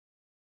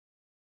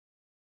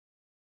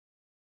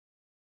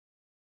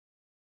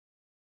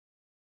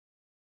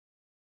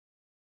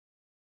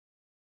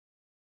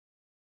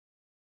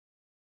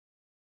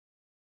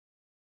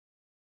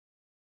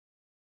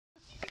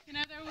You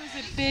know, there was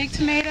a big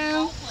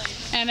tomato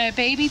and a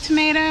baby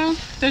tomato.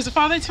 There's a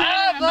father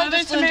tomato, a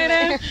mother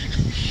tomato,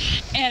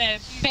 and a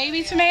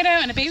baby tomato.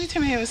 And the baby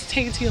tomato was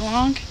taking too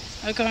long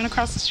going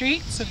across the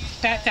street. So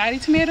that daddy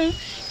tomato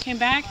came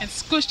back and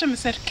squished him and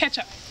said,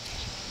 ketchup.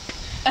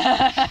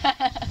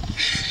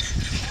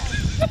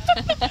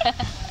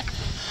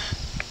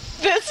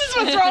 This is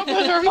what's wrong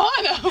with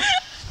Romano.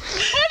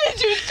 What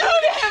did you do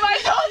to him? I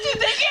told you to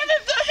give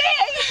him to me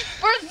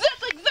for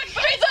this exact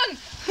reason.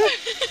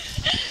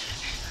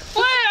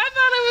 What? I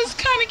thought it was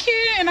kind of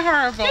cute in a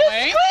horrible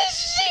way.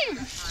 Squishy.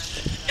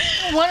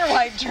 I wonder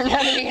why he turned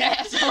out to be an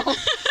asshole.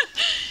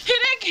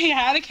 He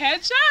had to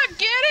catch up.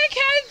 Get it,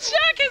 catch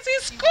up, because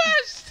he's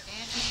squished.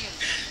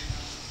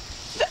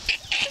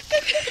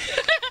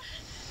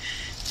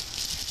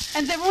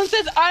 And everyone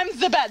says I'm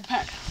the bad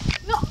parent.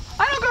 No,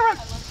 I don't go around.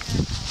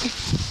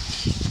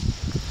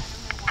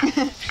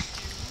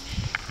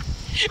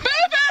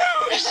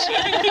 Boo-boosh!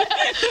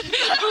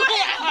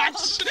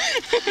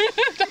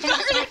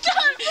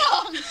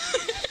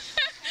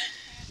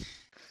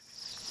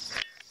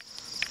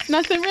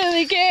 Nothing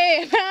really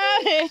gay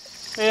about it.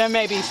 Yeah,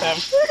 maybe so.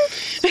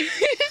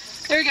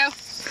 There we go.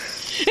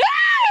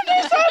 Ah,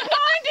 they're so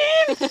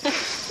blinding!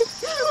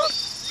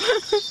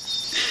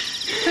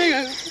 There you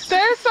go.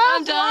 They're so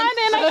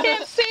blinding, I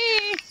can't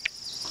see.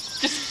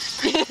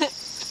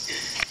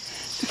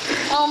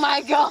 Oh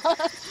my god.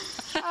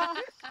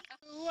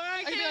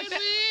 Why can't we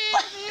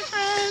be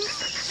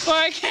friends?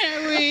 Why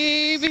can't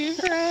we be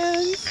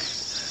friends?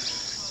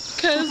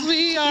 Because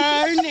we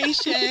are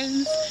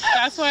nations.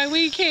 That's why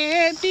we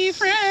can't be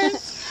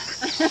friends.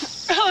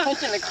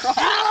 Punching the cross.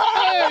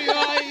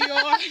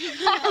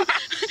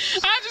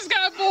 I just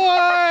got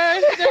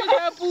bored. There's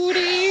that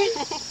booty.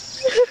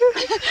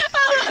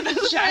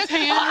 Jazz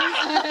hands.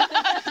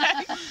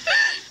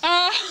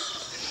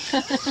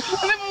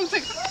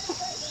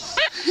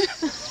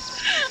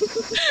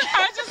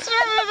 I just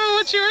remember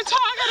what you were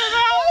talking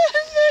about.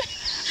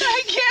 I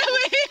can't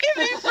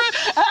leave.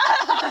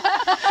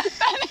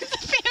 That needs to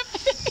be a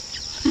video.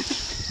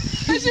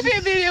 That should be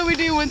a video we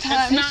do one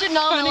time. You should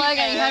gnaw on the leg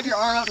and you have your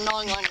arm up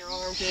gnawing on your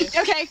arm too.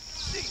 Okay.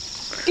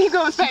 Keep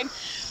going, Spain.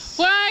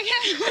 Why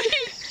can't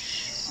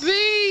we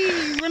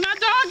be? We're not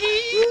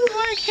doggies.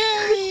 Why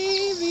can't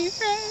we be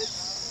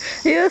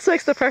friends? Yeah, this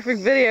makes the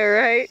perfect video,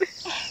 right?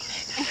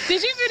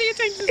 Did you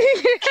videotape this?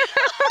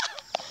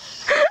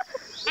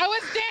 I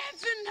was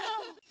dancing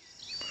though.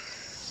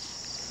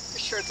 I'm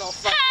sure it's all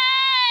fucked up.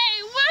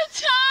 Hey, what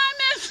time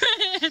is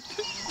it?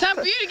 Time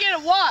for you to get a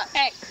what?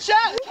 Hey, shut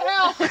up,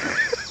 cow.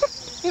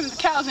 Even the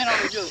cows ain't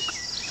on the jokes.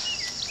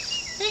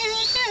 You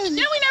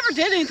know, we never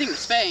did anything to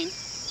Spain.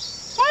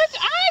 What?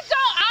 I'm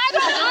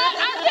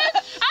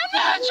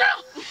not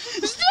drunk.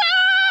 Stop!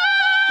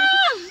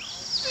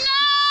 No!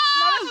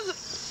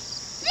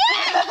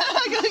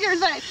 Look at your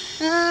face.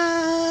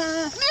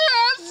 I'm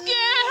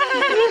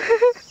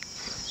scared.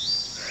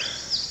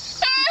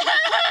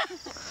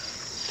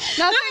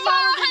 Nothing I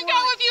hang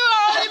out with you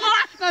all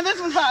anymore. No, this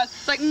one's fine.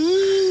 It's like,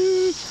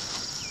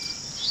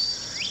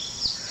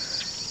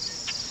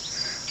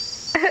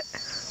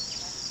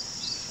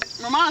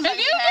 Roman's if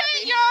you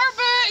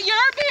get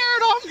your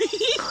beard on me,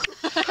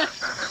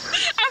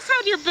 I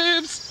said your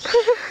boobs.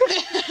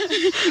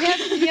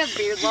 you have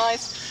beard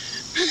lice.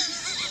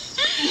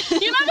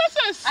 You know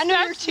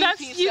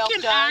that's you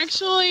can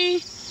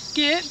actually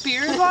get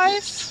beard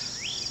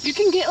lice. You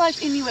can get lice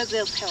anywhere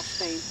else,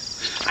 Spain.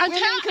 I'm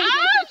just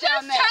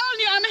telling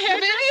you, I'm a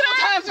Medieval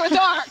times were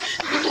dark.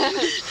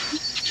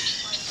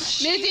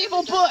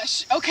 Medieval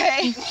bush,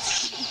 okay.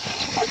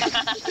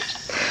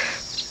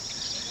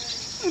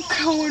 I'm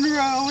going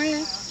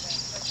rowing.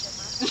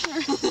 Do you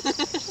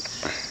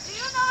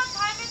know what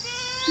time it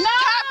is? No!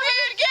 Time for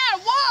you to get a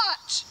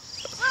watch!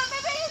 Well,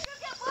 maybe you should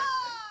get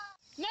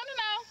one! No.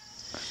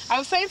 I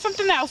was saying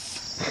something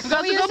else. We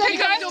got to go pick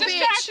up the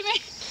distract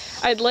me.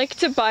 I'd like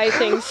to buy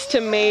things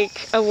to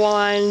make a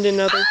wand and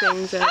other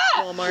things at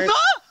Walmart.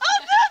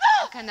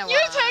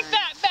 You take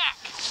that back.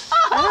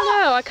 I don't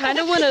know, I kind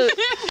of want to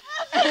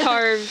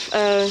carve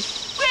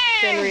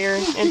Fenrir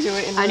into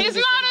it. He's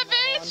not a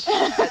bitch.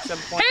 At some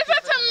point. He's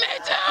a tomato.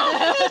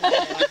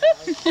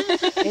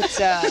 It's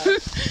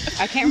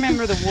I can't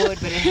remember the wood,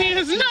 but it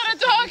has He's not a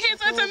dog,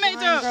 he's a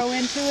tomato. grow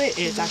into it.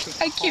 It's actually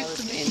carved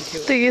into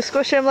it. Do you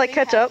squish him like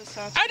ketchup?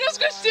 I don't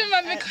squish him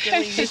on my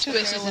ketchup.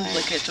 Squishes into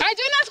the ketchup. I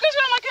do not squish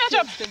him on my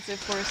ketchup.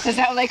 Is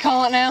that what they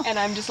call it now? And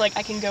I'm just like,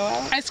 I can go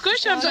out. I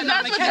squish him, So but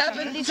not that's my what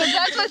ketchup. happened. So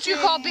that's what you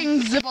call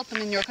being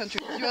zibbotten in your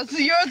country.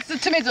 You're the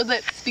tomato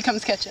that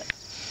becomes ketchup.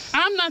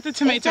 I'm not the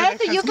tomato. Is that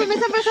the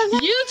euphemism for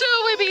something? You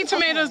two will be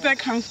tomatoes that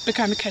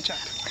become ketchup.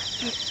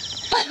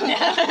 No.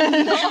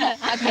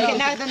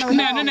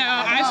 No.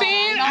 I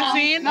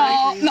seen.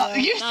 No,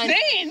 you've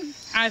seen.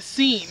 I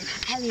seen.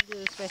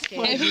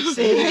 What did you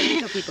say?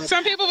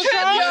 Some people was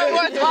Your wrong.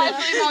 words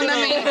wisely on the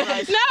me.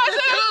 No, I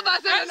said it school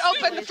bus and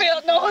open the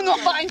field. No one will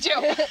find you.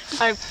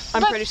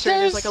 I'm pretty sure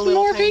there's like a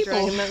little tiny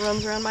dragon that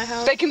runs around my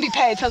house. They can be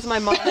paid. Because my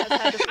mom has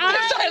had to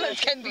Silence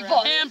can be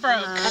bought. And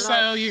broke.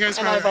 So you guys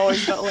and I've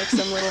always got like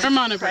some little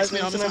Ramona breaks me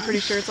all the presents, and I'm time. pretty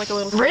sure it's like a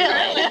little.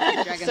 Really?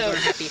 Dragons are a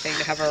happy thing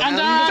to have around.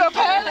 And So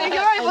apparently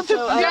you're able to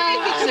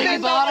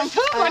stand bottom.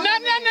 no, I'm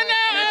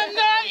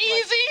not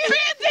easy.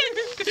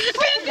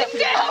 Bend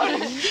down.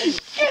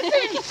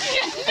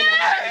 No.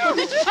 I'm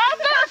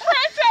gonna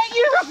press at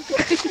you.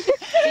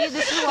 See,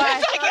 this is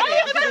why.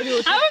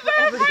 I'm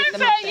gonna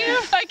press at you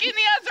like in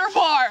the other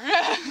bar.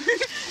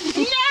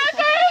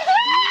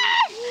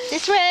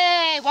 This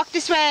way! Walk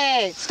this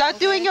way! Start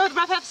doing your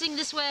roughhousing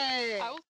this way!